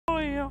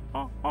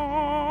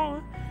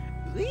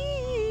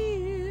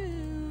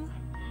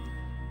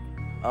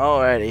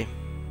Alrighty.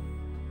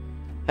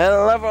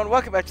 Hello everyone,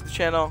 welcome back to the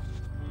channel.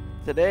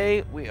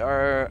 Today we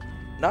are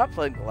not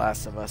playing The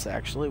Last of Us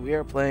actually, we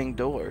are playing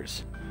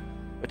Doors,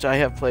 which I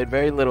have played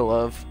very little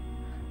of.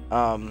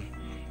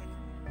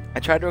 I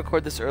tried to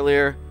record this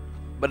earlier,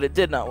 but it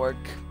did not work.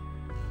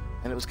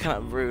 And it was kind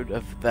of rude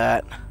of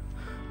that.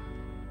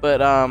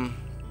 But I don't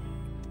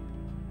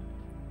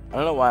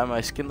know why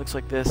my skin looks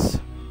like this.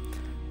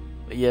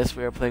 But yes,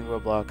 we are playing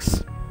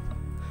Roblox.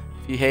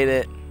 If you hate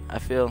it, I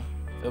feel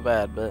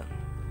bad, but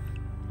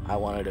I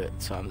want to do it,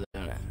 so I'm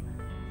doing it.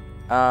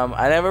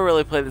 I never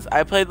really played this.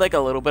 I played like a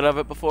little bit of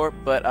it before,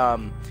 but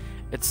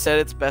it said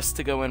it's best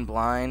to go in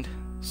blind,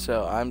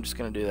 so I'm just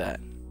gonna do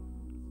that.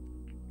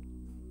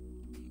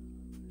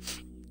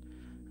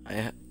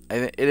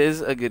 It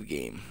is a good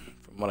game,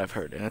 from what I've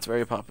heard, and it's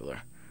very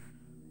popular.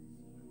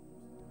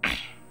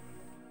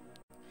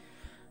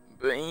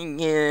 Bring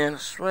in a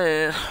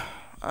sweat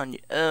on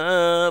your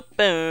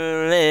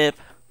upper lip.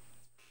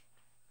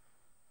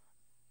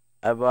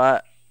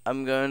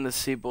 I'm going to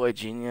see Boy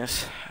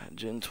Genius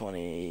June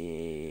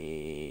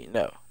 20.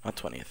 No, not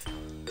 20th.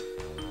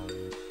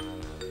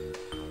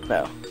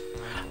 No.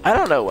 I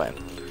don't know when.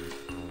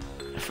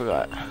 I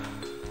forgot.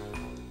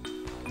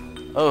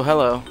 Oh,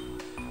 hello.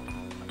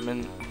 I'm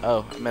in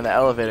the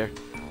elevator.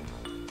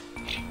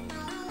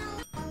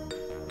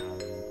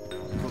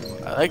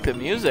 I like the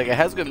music. It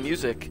has good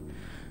music.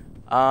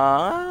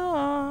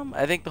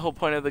 I think the whole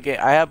point of the game,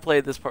 I have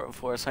played this part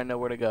before, so I know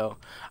where to go.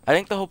 I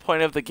think the whole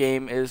point of the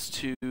game is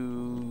to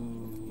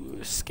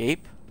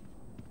escape.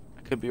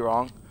 I could be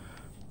wrong,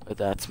 but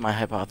that's my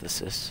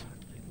hypothesis.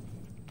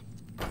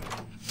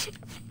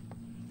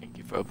 Thank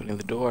you for opening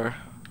the door.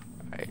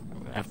 Alright,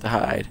 we're gonna have to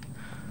hide.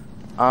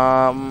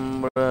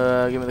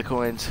 Give me the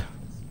coins.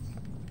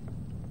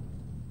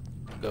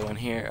 Go in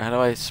here. How do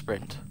I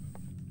sprint?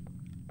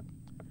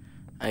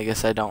 I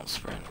guess I don't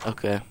sprint.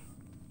 Okay.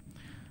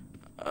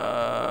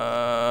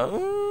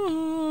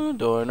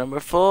 Door number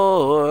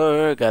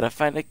 4. Gotta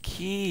find a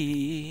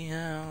key. Is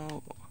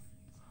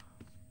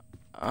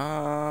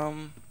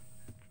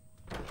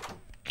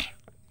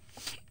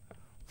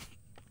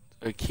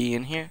there a key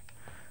in here?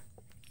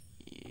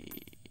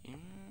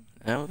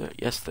 No,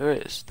 yes there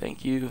is.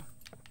 Thank you.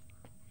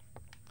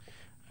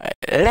 Alright,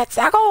 let's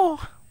go!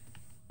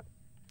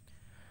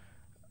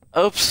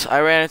 Oops,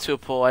 I ran into a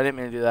pole. I didn't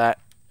mean to do that.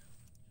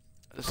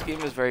 This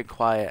game is very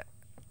quiet.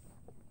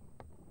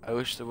 I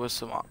wish there was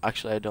some.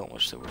 Actually, I don't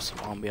wish there was some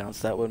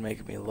ambiance. That would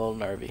make me a little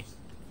nervy.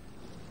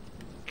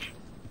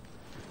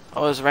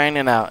 Oh, it's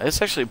raining out.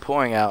 It's actually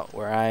pouring out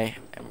where I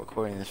am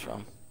recording this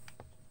from.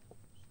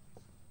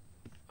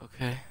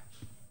 Okay.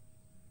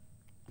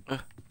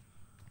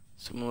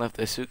 Someone left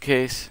their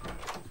suitcase.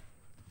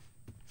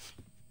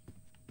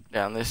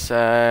 Down this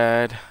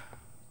side.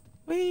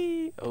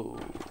 Whee! Oh,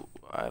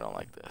 I don't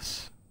like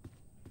this.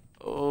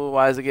 Oh,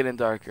 why is it getting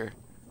darker?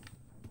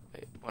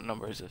 Wait, what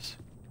number is this?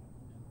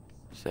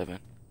 7.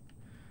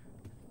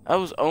 That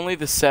was only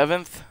the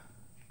 7th.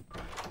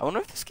 I wonder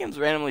if this game's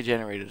randomly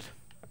generated.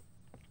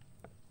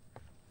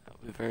 That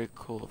would be very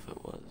cool if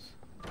it was.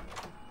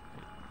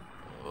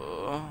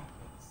 Oh.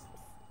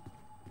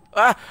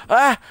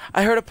 Ah!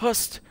 I heard a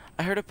pust.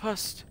 I heard a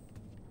pust.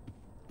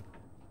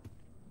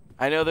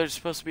 I know there's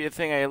supposed to be a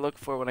thing I look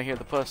for when I hear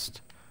the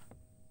pust.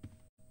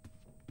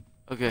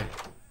 Okay.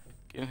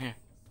 Get in here.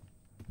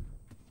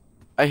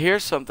 I hear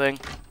something.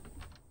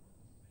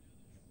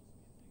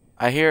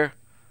 I hear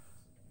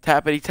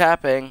tappity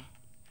tapping.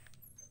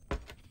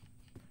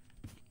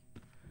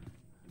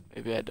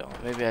 Maybe I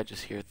don't. Maybe I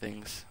just hear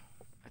things.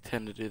 I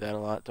tend to do that a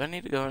lot. Do I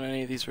need to go in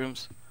any of these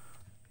rooms?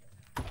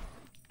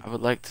 I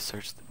would like to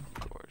search the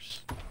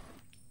doors.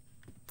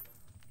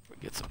 Or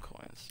get some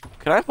coins.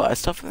 Can I buy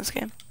stuff in this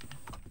game?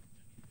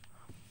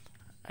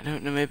 I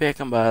don't know. Maybe I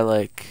can buy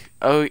like...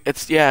 Oh,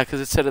 it's... Yeah,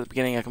 because it said at the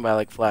beginning I can buy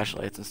like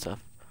flashlights and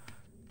stuff.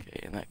 Okay,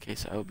 in that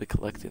case I will be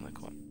collecting the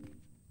coin.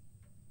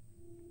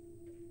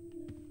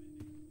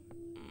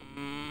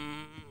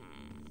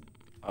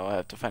 Oh, I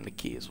have to find the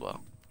key as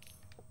well.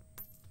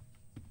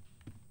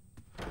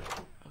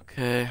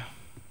 Okay.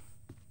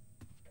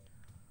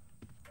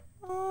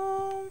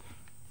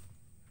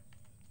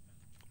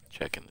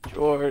 Checking the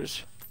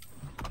drawers.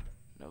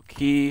 No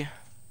key.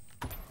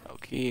 No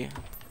key.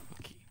 No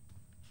key.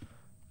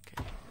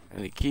 Okay.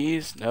 Any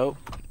keys? Nope.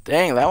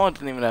 Dang, that one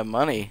didn't even have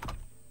money.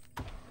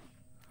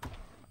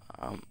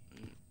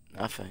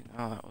 Nothing.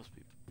 Oh, that must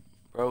be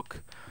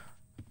broke.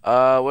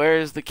 Where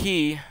is the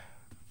key?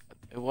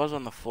 It was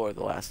on the floor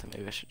the last time.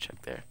 Maybe I should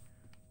check there.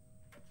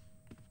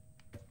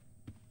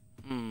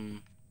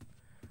 I'm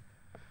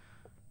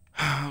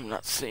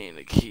not seeing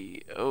the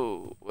key.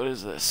 Oh, what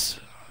is this?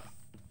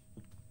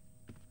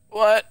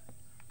 What?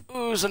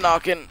 Who's a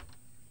knocking?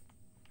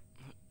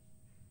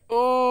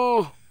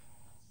 Oh!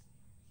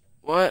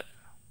 What?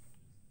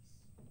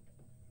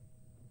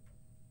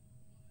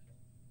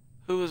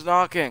 Who is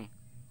knocking?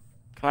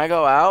 Can I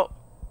go out?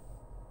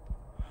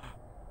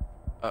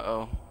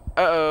 Uh-oh.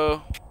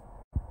 Uh-oh.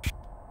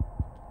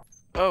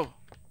 Oh.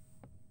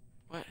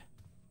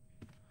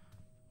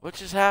 What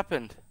just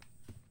happened?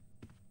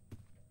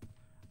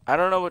 I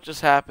don't know what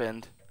just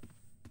happened.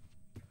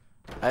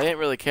 I didn't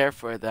really care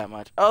for it that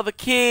much. Oh, the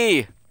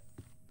key!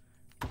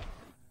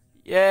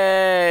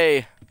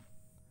 Yay!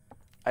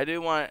 I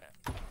do want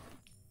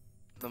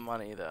the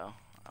money, though.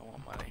 I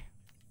want money.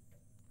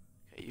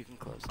 Okay, you can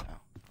close now.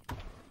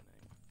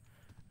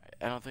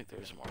 I don't think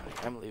there's more money.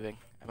 I'm leaving.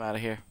 I'm out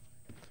of here.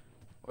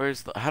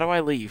 Where's the... How do I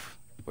leave?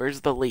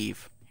 Where's the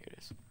leave? Here it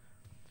is.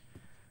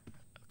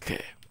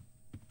 Okay.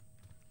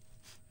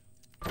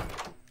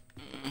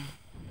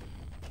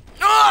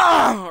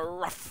 Ah!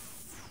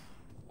 Rough.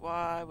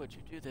 Why would you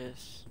do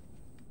this?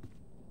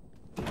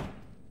 I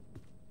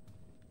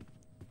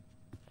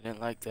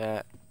didn't like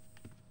that.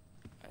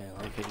 I didn't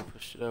like how you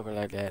pushed it over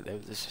like that. That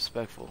was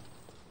disrespectful.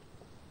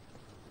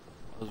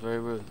 That was very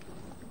rude.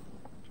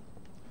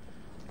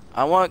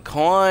 I want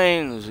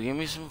coins. Give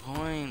me some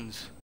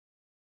coins.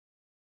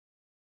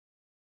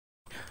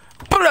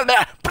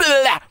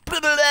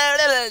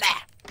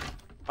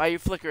 Why are you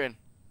flickering?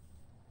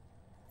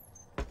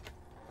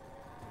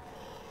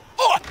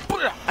 Oh!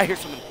 I hear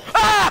something.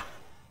 Ah!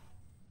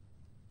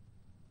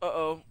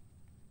 Uh-oh.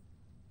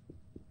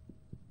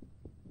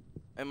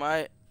 Am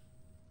I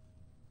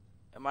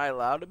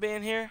allowed to be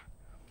in here?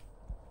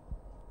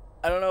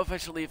 I don't know if I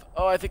should leave.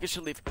 Oh, I think I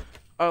should leave.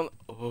 Oh.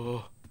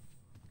 Oh.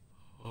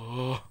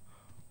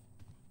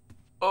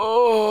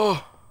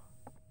 Oh.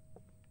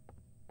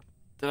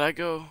 Did I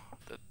go?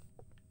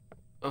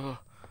 Oh.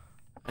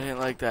 I didn't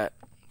like that.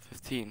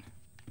 15.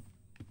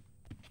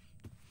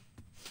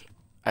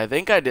 I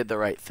think I did the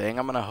right thing.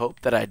 I'm gonna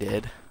hope that I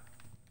did.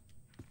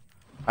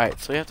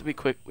 Alright, so we have to be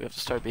quick. We have to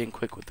start being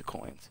quick with the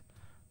coins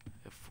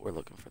if we're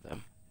looking for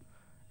them.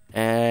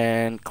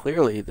 And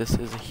clearly this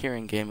is a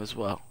hearing game as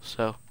well,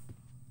 so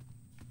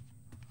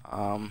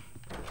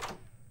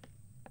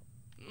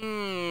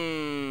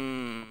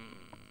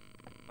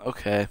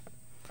okay.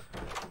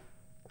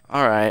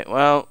 Alright,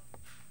 well,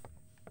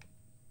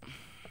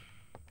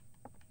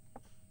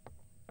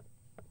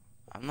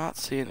 I'm not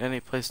seeing any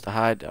place to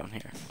hide down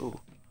here. Ooh,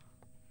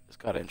 this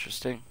got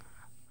interesting.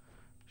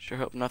 Sure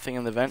hope nothing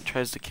in the vent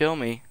tries to kill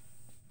me.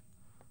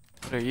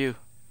 What are you?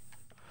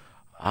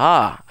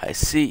 Ah, I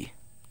see.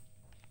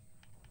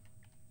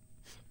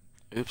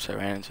 Oops, I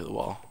ran into the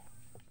wall.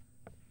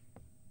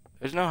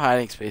 There's no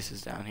hiding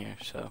spaces down here,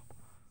 so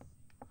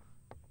it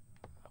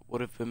would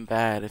have been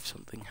bad if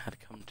something had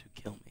come to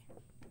kill me.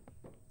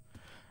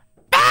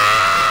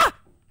 Ah!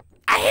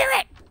 I hear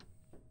it!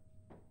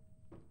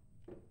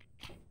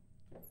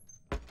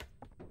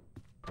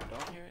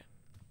 Don't hear it.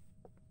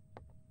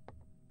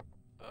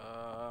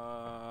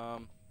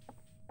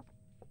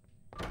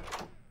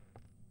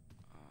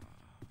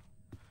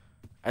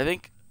 I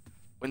think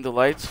when the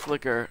lights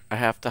flicker, I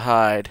have to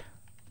hide.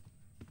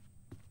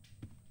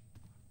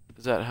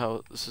 Is that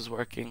how this is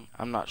working?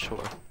 I'm not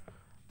sure.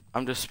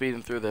 I'm just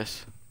speeding through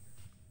this.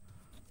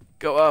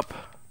 Go up.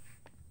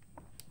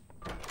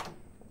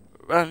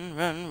 Run,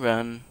 run,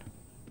 run.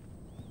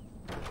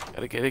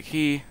 Gotta get a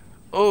key.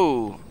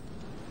 Oh!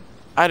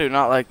 I do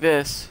not like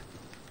this.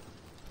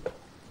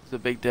 It's a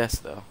big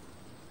desk, though.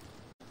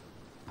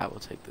 I will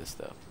take this,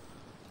 though.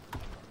 I'll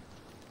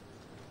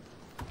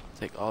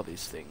take all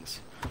these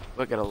things.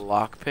 We'll get a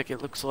lockpick,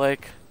 it looks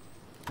like.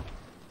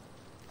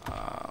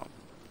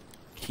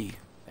 Key.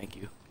 Thank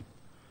you.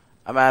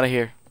 I'm out of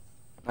here.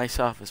 Nice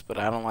office, but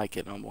I don't like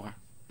it no more.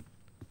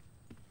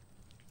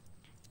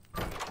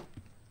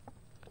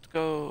 Let's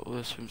go. Oh,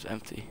 this room's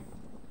empty.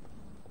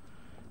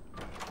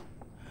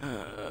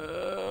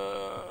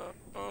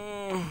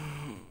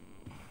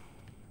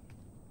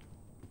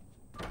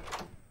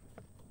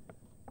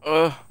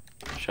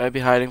 Should I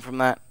be hiding from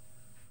that?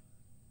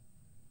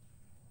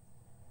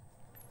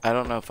 I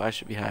don't know if I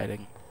should be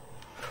hiding.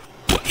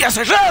 Yes,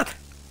 I should!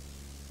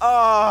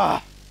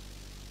 Ah!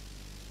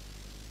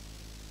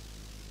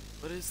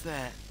 What is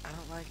that? I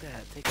don't like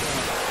that. Take it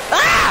off.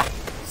 Ah!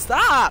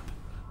 Stop!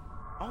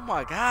 Oh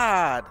my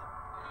god.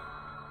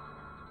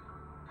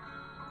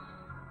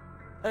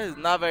 That is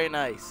not very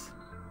nice.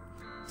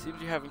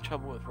 Seems you're having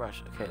trouble with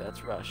Rush. Okay,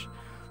 that's Rush.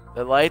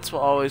 The lights will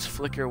always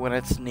flicker when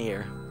it's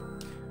near.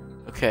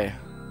 Okay.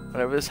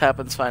 Whenever this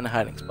happens, find a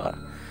hiding spot.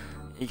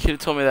 You could have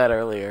told me that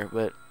earlier,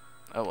 but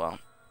oh well.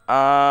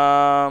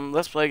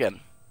 Let's play again.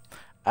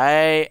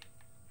 I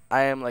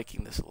am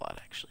liking this a lot,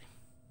 actually.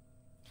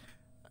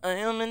 I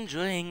am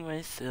enjoying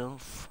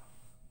myself.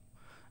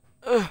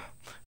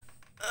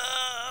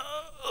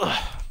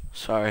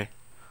 Sorry.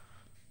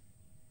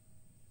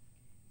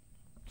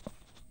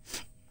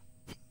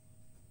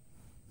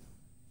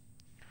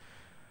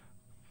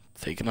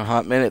 Taking a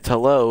hot minute to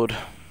load.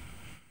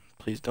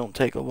 Please don't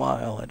take a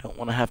while. I don't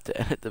want to have to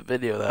edit the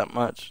video that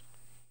much.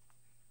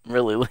 I'm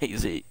really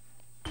lazy.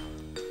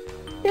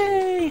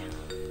 Yay!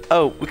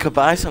 Oh, we could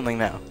buy something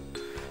now.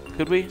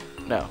 Could we?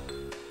 No.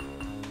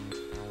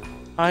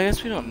 I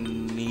guess we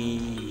don't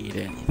need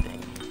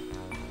anything.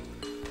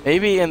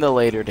 Maybe in the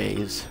later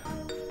days.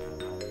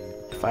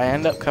 If I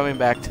end up coming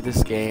back to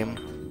this game...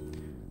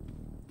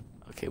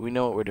 Okay, we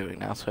know what we're doing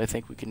now, so I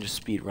think we can just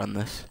speed run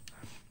this.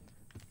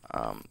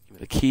 Give me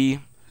the key.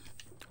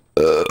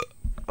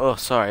 Oh,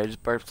 sorry, I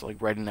just burped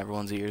like right in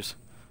everyone's ears.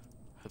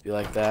 Hope you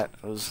like that.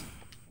 It was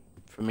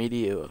from me to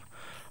you.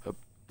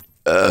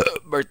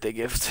 Birthday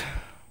gift.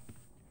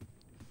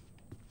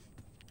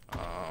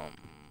 I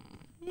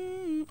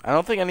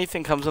don't think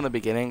anything comes in the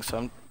beginning, so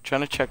I'm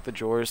trying to check the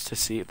drawers to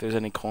see if there's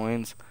any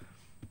coins.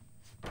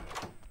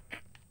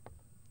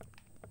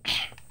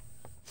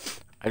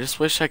 I just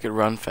wish I could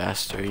run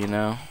faster, you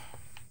know?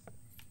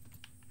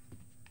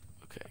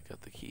 Okay,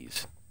 got the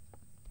keys.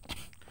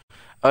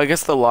 Oh, I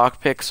guess the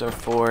lockpicks are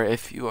for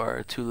if you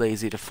are too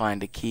lazy to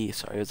find a key.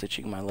 Sorry, I was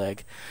itching my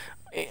leg.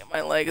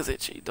 My leg is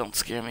itchy. Don't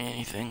scare me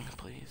anything,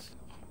 please.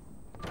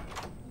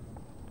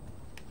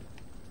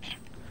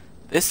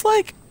 This,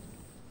 like,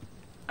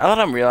 now that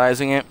I'm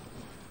realizing it,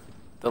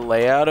 the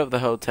layout of the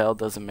hotel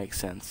doesn't make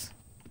sense.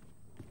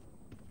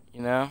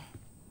 You know?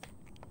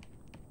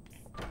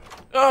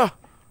 Oh!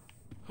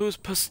 Who's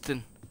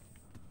piston?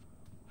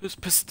 Who's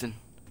piston?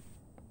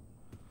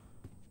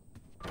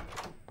 I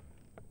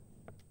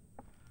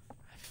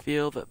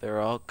feel that there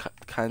are all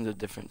kinds of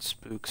different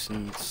spooks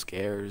and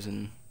scares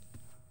and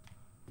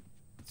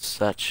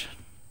such.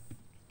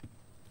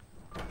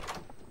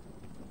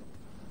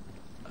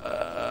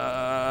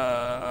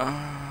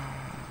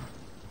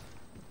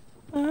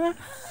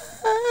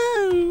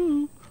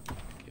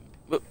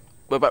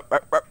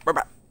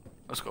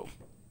 Let's go.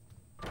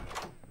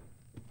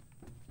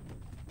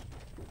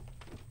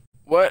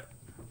 What?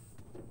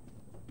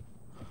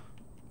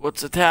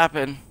 What's it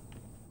happen?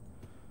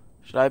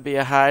 Should I be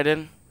a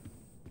hiding?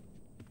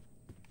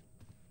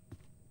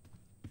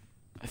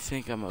 I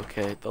think I'm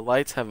okay. The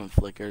lights haven't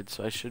flickered,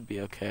 so I should be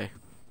okay.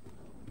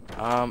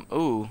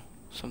 Ooh,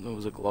 something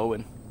was a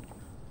glowing.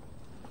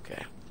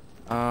 Okay.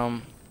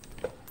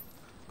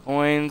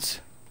 Coins.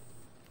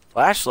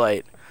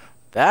 Flashlight.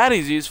 That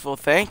is useful,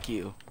 thank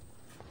you.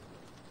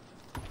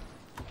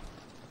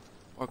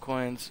 More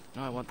coins.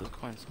 No, I want those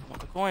coins. I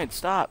want the coins.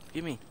 Stop.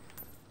 Give me.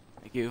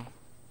 Thank you.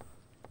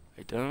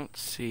 I don't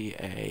see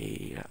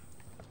a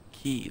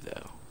key,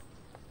 though.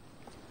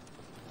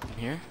 In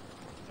here?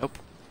 Nope.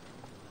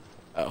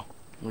 Oh,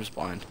 I'm just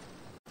blind.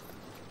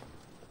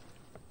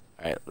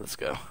 Alright, let's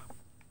go.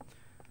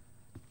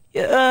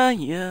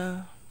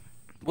 Yeah.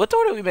 What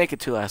door did we make it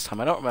to last time?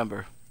 I don't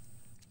remember.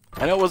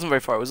 I know it wasn't very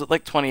far. Was it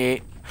like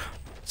 28?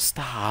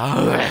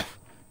 Stop.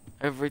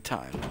 Every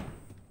time.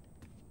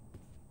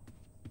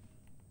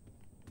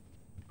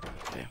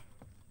 Okay.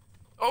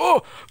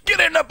 Oh! Get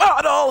in the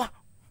bottle!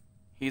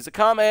 He's a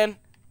coming.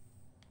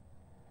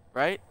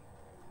 Right?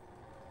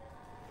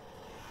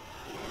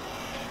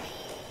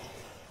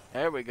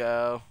 There we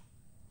go.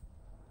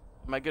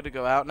 Am I good to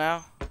go out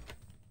now?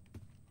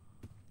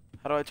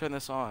 How do I turn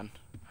this on?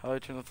 How do I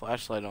turn the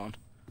flashlight on?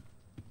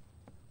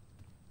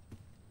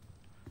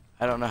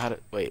 I don't know how to...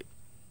 Wait.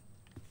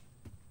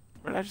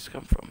 Where did I just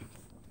come from?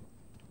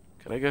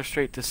 Can I go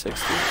straight to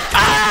 60?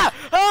 Ah!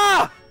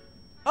 Ah!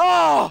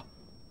 Oh!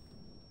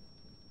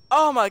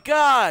 Oh my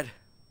god!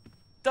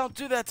 Don't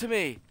do that to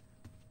me!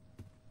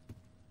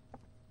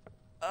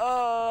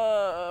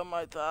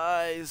 My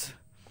thighs.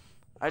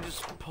 I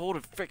just pulled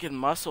a freaking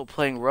muscle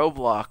playing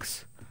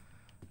Roblox.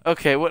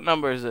 Okay, what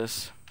number is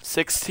this?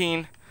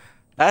 16?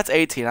 That's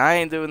 18. I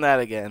ain't doing that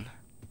again.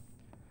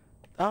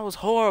 That was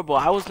horrible.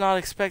 I was not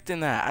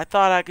expecting that. I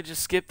thought I could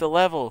just skip the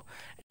level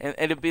and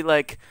it'd be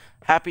like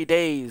Happy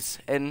Days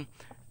and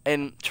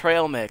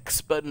Trail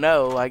Mix, but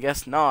no, I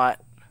guess not.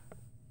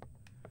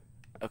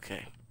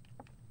 Okay.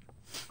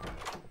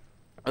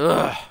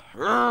 Ugh.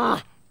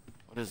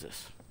 What is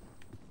this?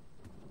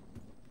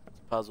 It's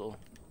a puzzle.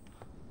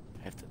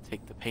 I have to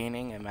take the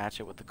painting and match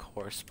it with the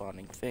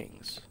corresponding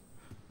things.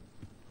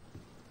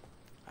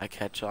 I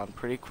catch on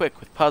pretty quick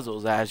with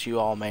puzzles, as you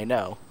all may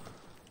know.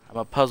 I'm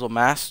a puzzle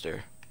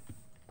master.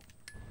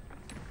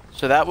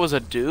 So that was a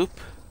dupe?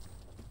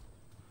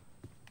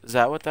 Is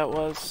that what that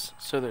was?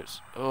 So there's...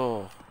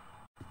 Oh.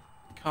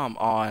 Come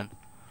on.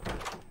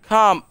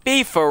 Come,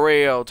 be for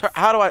real.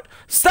 How do I...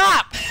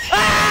 Stop!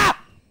 Ah!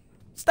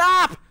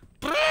 Stop!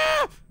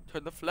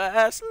 Turn the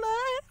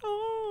flashlight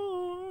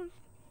on.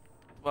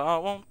 Why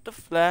won't the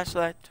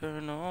flashlight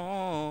turn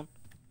on?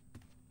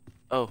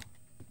 Oh.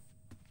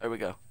 There we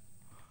go.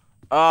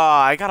 Oh,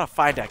 I gotta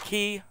find a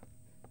key.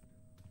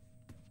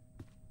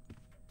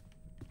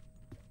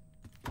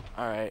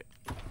 Alright.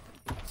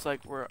 Looks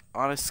like we're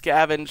on a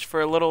scavenge for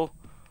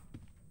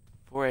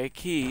a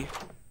key.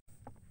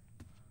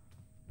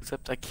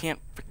 Except I can't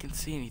freaking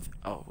see anything.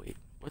 Oh, wait.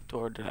 What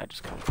door did I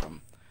just come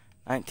from?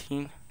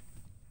 19?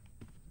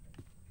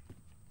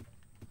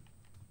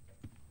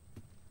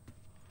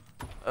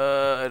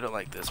 I don't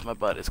like this. My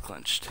butt is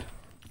clenched.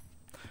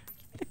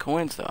 The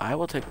coins, though. I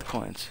will take the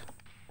coins.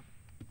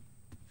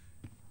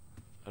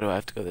 Oh, do I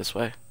have to go this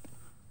way?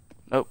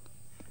 Nope.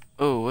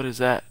 Oh, what is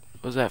that?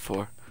 What was that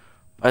for?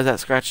 Why is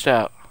that scratched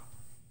out?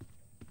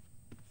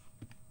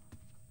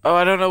 Oh,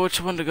 I don't know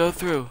which one to go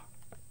through.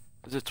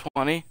 Is it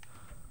 20?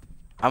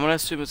 I'm gonna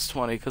assume it's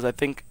 20 because I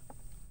think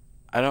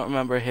I don't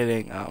remember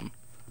hitting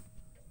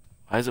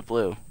why is it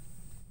blue?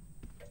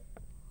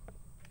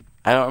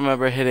 I don't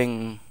remember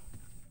hitting.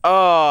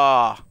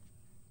 Oh,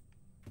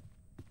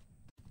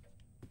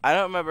 I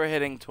don't remember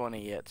hitting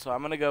 20 yet, so I'm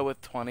going to go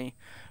with 20.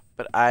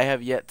 But I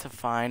have yet to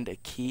find a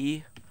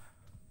key.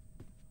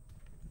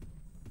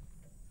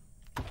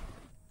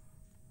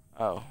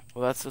 Oh,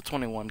 well that's the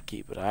 21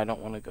 key, but I don't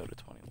want to go to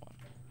 21.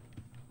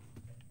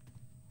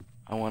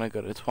 I want to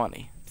go to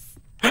 20.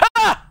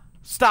 Ah!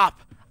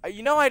 Stop!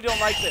 You know I don't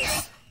like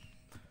this.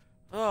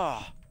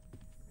 Ugh.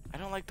 I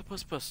don't like the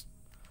puss.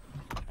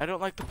 I don't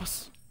like the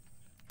puss.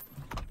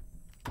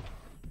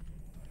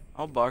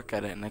 I'll bark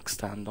at it next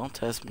time. Don't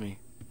test me.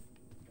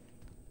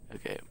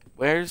 Okay,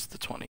 where's the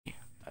 20?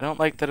 I don't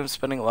like that I'm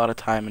spending a lot of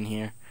time in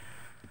here.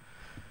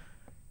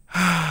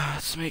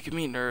 It's making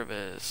me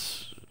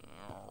nervous.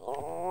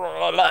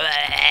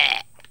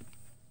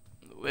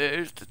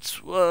 Where's the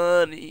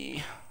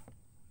 20?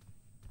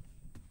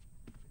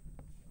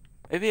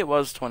 Maybe it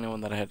was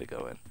 21 that I had to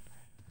go in.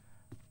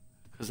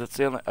 Because that's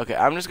the only... Okay,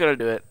 I'm just going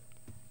to do it.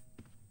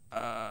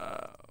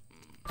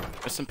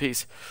 Rest in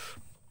peace.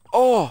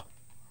 Oh!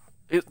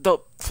 The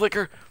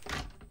flicker.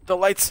 The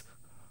lights.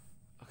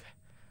 Okay.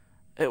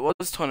 It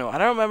was 21. I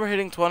don't remember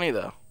hitting 20,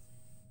 though.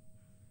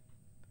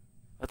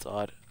 That's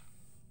odd.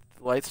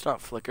 The lights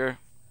not flicker.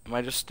 Am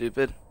I just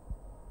stupid?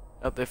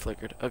 Oh, they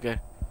flickered. Okay.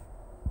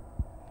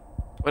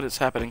 What is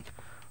happening?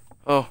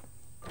 Oh.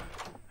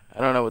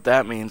 I don't know what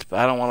that means, but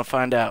I don't want to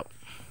find out.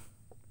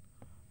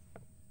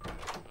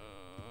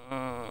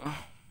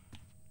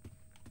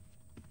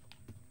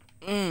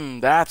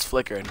 That's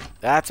flickering.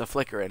 That's a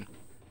flickering.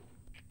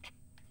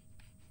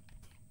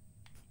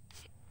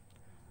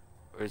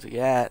 Where's he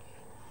at?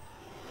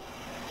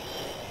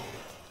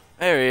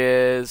 There he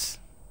is.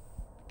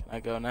 Can I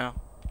go now?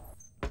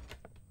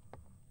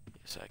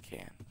 Yes, I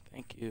can.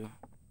 Thank you.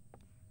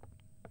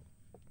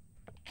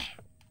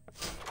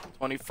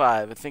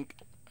 25. I think.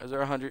 Is there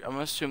 100? I'm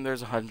gonna assume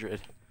there's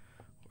 100.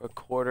 We're a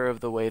quarter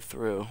of the way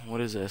through. What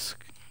is this?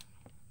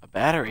 A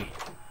battery.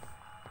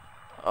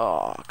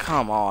 Oh,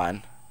 come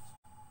on.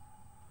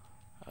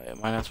 Oh, yeah, am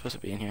I not supposed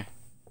to be in here?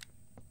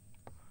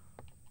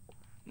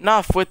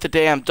 Enough with the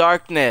damn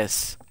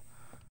darkness.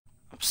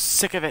 I'm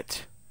sick of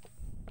it.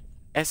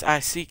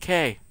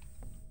 S-I-C-K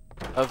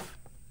of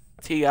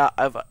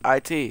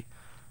T-I-T.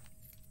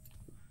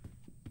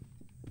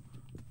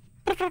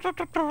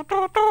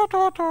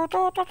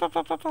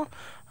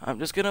 I'm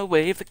just gonna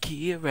wave the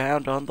key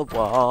around on the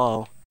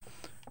wall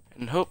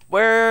and hope.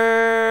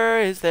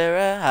 Where is there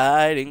a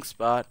hiding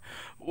spot?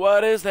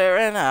 What is there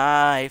an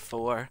eye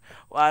for?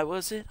 Why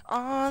was it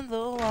on the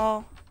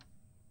wall?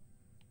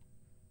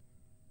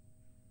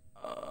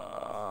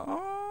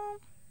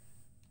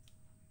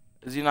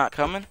 Is he not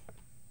coming?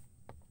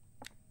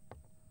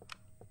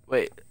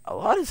 Wait, a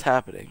lot is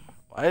happening.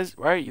 Why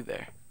are you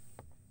there?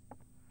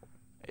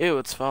 Ew,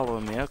 it's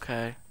following me.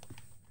 Okay.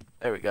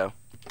 There we go.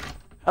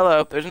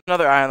 Hello. There's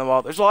another eye on the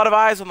wall. There's a lot of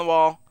eyes on the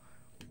wall.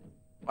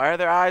 Why are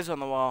there eyes on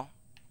the wall?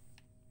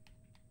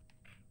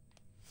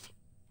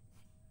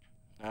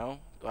 No?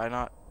 Do I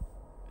not?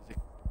 Is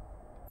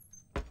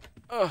it...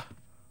 Ugh.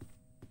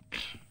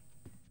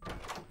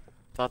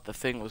 Thought the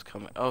thing was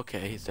coming.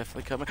 Okay, he's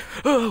definitely coming.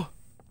 Oh!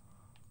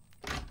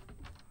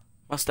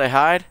 Must I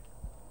hide?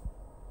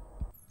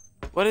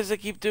 What does it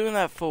keep doing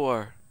that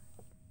for?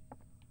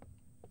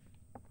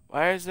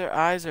 Why is there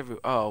eyes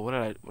everywhere? Oh, what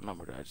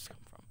number did I just come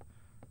from?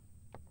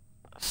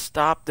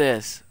 Stop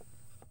this.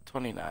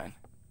 29.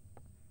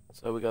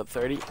 So we got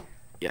 30?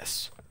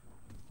 Yes.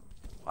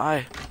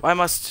 Why?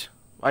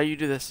 Why you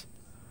do this?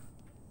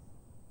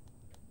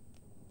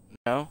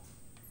 No?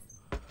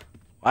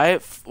 Why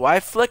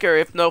flicker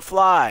if no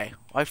fly?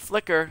 Why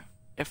flicker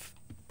if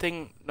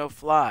thing no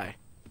fly?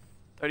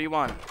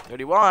 31.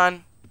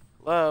 31.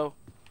 Hello.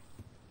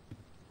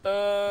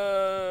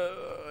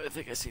 I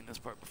think I've seen this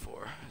part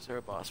before. Is there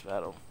a boss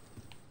battle?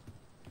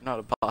 Not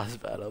a boss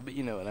battle, but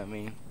you know what I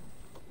mean.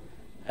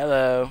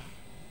 Hello.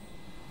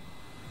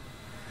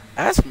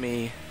 Ask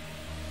me.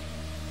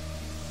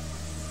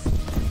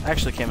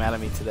 Actually came out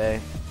of me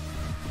today.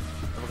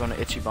 We're going to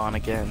Ichiban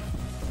again.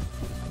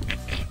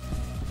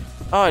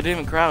 Oh, I didn't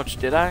even crouch,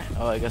 did I?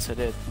 Oh, I guess I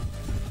did.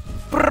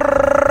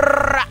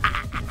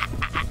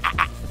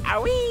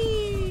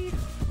 Owie!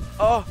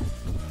 Oh!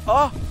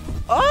 Oh!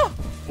 Oh!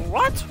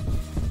 What?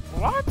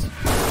 What?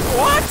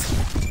 What?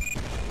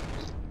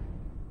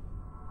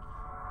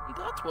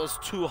 That was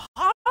too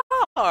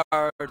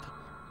hard.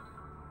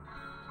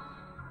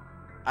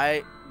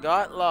 I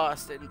got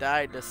lost and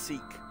died to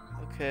seek.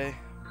 Okay.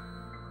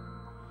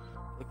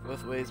 Look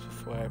both ways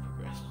before I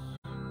progress.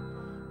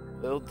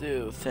 Will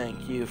do.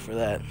 Thank you for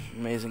that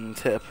amazing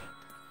tip.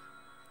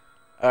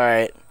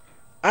 Alright.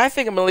 I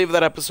think I'm going to leave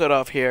that episode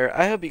off here.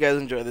 I hope you guys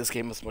enjoyed this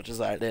game as much as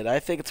I did. I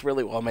think it's a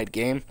really well-made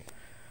game.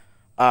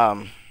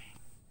 I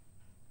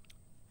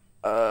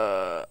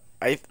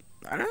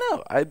don't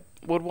know. I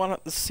would want to...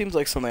 This seems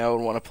like something I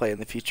would want to play in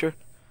the future.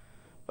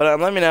 But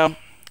let me know.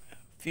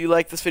 If you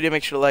like this video,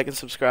 make sure to like and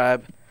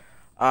subscribe.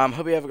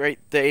 Hope you have a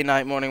great day,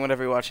 night, morning,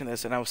 whenever you're watching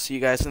this. And I will see you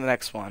guys in the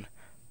next one.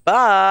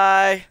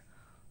 Bye!